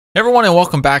Everyone, and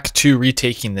welcome back to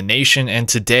Retaking the Nation. And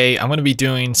today I'm going to be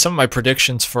doing some of my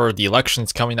predictions for the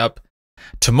elections coming up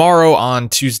tomorrow on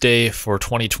Tuesday for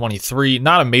 2023.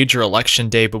 Not a major election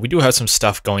day, but we do have some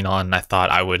stuff going on, and I thought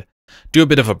I would do a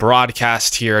bit of a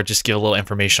broadcast here, just give a little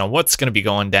information on what's going to be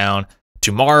going down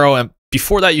tomorrow. And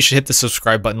before that, you should hit the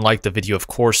subscribe button, like the video, of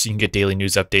course, so you can get daily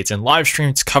news updates and live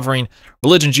streams covering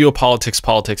religion, geopolitics,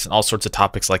 politics, and all sorts of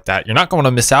topics like that. You're not going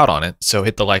to miss out on it, so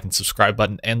hit the like and subscribe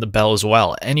button and the bell as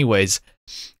well. Anyways,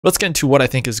 let's get into what I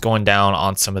think is going down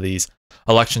on some of these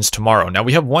elections tomorrow. Now,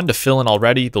 we have one to fill in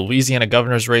already, the Louisiana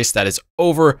governor's race. That is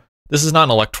over. This is not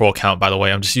an electoral count, by the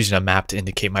way. I'm just using a map to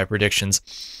indicate my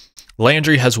predictions.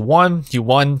 Landry has won. He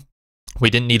won. We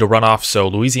didn't need a runoff, so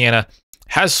Louisiana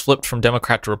has flipped from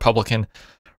Democrat to Republican.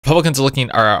 Republicans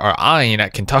are eyeing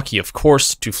at Kentucky, of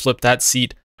course, to flip that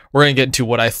seat. We're going to get into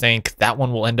what I think that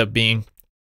one will end up being.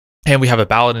 And we have a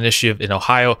ballot initiative in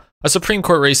Ohio, a Supreme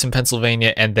Court race in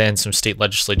Pennsylvania, and then some state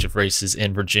legislative races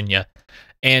in Virginia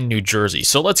and New Jersey.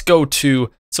 So let's go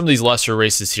to some of these lesser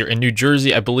races here. In New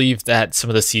Jersey, I believe that some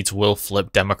of the seats will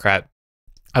flip Democrat.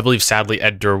 I believe, sadly,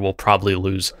 Ed Durr will probably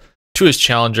lose to his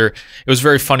challenger. It was a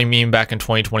very funny meme back in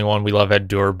 2021. We love Ed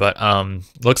Durr, but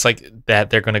looks like that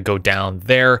they're going to go down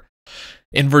there.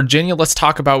 In Virginia, let's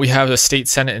talk about, we have the state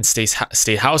Senate and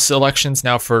state House elections.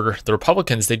 Now, for the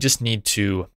Republicans, they just need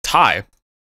to tie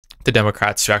the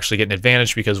Democrats to actually get an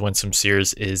advantage, because Winsome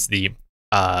Sears is the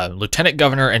lieutenant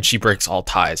governor and she breaks all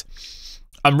ties.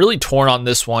 I'm really torn on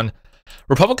this one.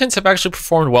 Republicans have actually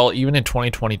performed well even in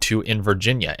 2022 in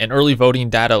Virginia, and early voting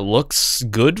data looks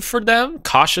good for them,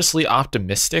 cautiously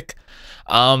optimistic.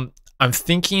 I'm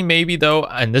thinking maybe, though,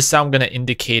 and this is how I'm going to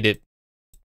indicate it,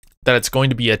 that it's going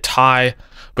to be a tie,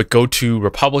 but go to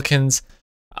Republicans.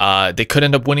 They could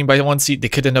end up winning by one seat. They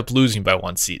could end up losing by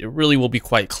one seat. It really will be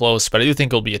quite close, but I do think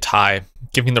it'll be a tie,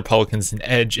 giving the Republicans an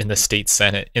edge in the state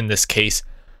Senate in this case.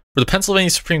 For the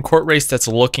Pennsylvania Supreme Court race, that's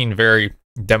looking very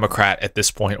Democrat at this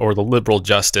point, or the liberal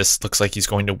justice looks like he's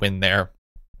going to win there.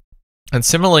 And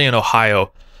similarly in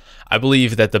Ohio, I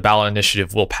believe that the ballot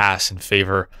initiative will pass in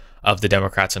favor of the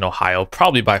Democrats in Ohio,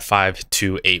 probably by 5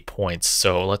 to 8 points.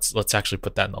 So let's actually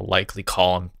put that in the likely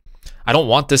column. I don't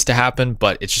want this to happen,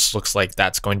 but it just looks like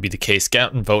that's going to be the case. Get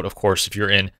out and vote, of course, if you're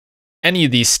in any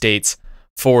of these states,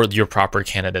 for your proper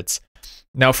candidates.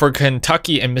 Now, for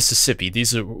Kentucky and Mississippi,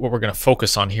 these are what we're going to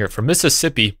focus on here. For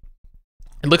Mississippi,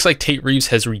 it looks like Tate Reeves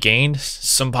has regained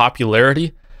some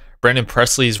popularity. Brandon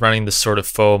Presley is running this sort of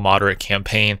faux moderate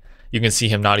campaign. You can see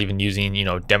him not even using,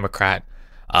 Democrat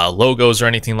logos or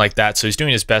anything like that. So he's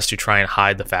doing his best to try and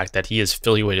hide the fact that he is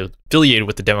affiliated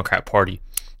with the Democrat Party.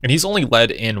 And he's only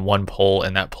led in one poll,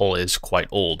 and that poll is quite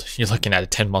old. You're looking at a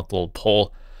 10-month-old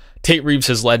poll. Tate Reeves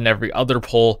has led in every other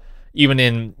poll, even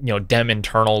in, Dem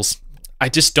internals. I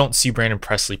just don't see Brandon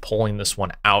Presley pulling this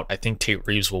one out. I think Tate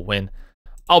Reeves will win,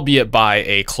 albeit by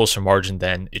a closer margin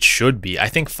than it should be. I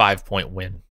think 5-point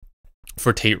win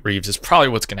for Tate Reeves is probably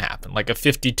what's going to happen, like a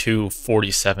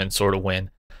 52-47 sort of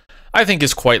win. I think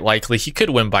is quite likely. He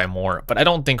could win by more, but I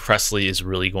don't think Presley is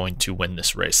really going to win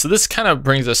this race. So this kind of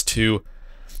brings us to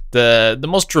the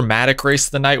most dramatic race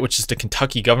of the night, which is the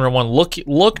Kentucky governor one.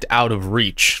 Looked out of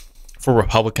reach for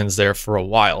Republicans there for a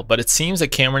while, but it seems that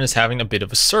Cameron is having a bit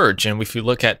of a surge. And if you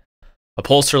look at a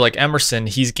pollster like Emerson,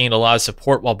 he's gained a lot of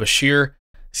support, while Beshear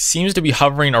seems to be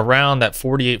hovering around that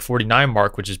 48-49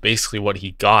 mark, which is basically what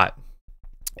he got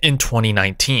in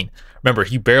 2019. Remember,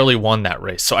 he barely won that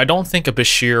race. So I don't think a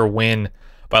Beshear win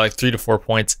by like 3 to 4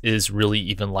 points is really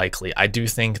even likely. I do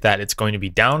think that it's going to be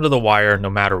down to the wire no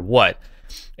matter what.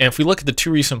 And if we look at the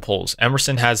two recent polls,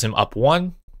 Emerson has him up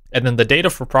 1, and then the Data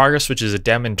for Progress, which is a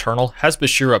Dem internal, has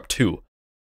Beshear up 2.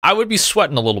 I would be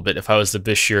sweating a little bit if I was the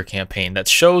Beshear campaign. That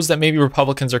shows that maybe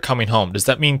Republicans are coming home. Does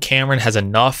that mean Cameron has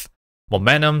enough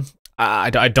momentum? I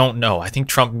don't know. I think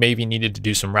Trump maybe needed to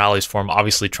do some rallies for him.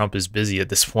 Obviously, Trump is busy at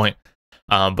this point.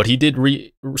 But he did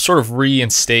sort of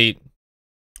reinstate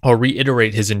or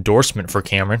reiterate his endorsement for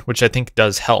Cameron, which I think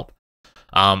does help.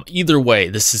 Either way,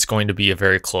 this is going to be a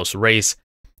very close race.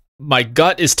 My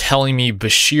gut is telling me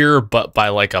Beshear, but by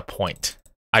like a point.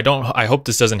 I hope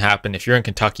this doesn't happen. If you're in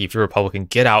Kentucky, if you're a Republican,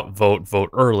 get out, vote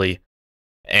early,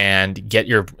 and get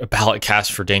your ballot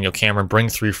cast for Daniel Cameron. Bring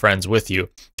 3 friends with you,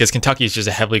 because Kentucky is just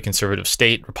a heavily conservative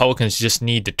state. Republicans just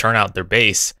need to turn out their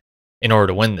base in order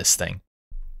to win this thing.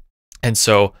 And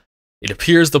so it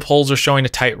appears the polls are showing a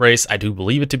tight race. I do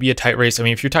believe it to be a tight race. I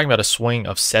mean, if you're talking about a swing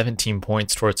of 17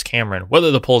 points towards Cameron, whether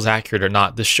the poll is accurate or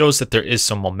not, this shows that there is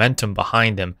some momentum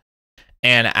behind him.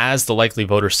 And as the likely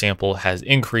voter sample has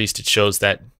increased, it shows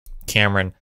that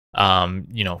Cameron,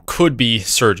 could be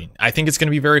surging. I think it's going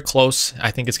to be very close. I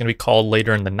think it's going to be called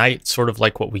later in the night, sort of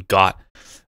like what we got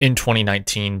in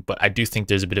 2019, but I do think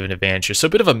there's a bit of an advantage here. So a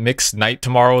bit of a mixed night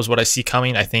tomorrow is what I see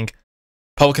coming. I think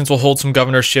Republicans will hold some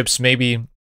governorships, maybe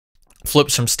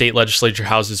flip some state legislature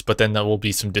houses, but then there will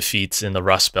be some defeats in the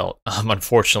Rust Belt,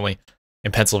 unfortunately,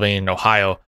 in Pennsylvania and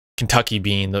Ohio. Kentucky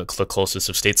being the closest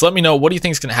of states. Let me know, what do you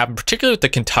think is going to happen, particularly with the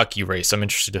Kentucky race? I'm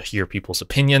interested to hear people's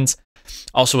opinions.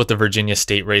 Also with the Virginia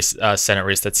state race, Senate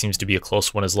race, that seems to be a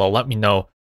close one as well. Let me know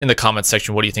in the comments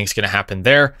section, what do you think is going to happen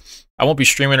there? I won't be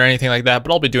streaming or anything like that,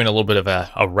 but I'll be doing a little bit of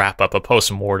a wrap-up, a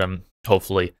post-mortem,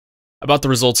 hopefully, about the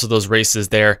results of those races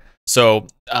there. So,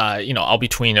 I'll be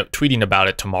tweeting about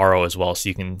it tomorrow as well, so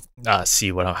you can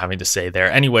see what I'm having to say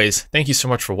there. Anyways, thank you so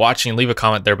much for watching. Leave a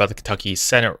comment there about the Kentucky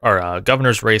Senate or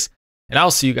governor's race, and I'll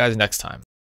see you guys next time.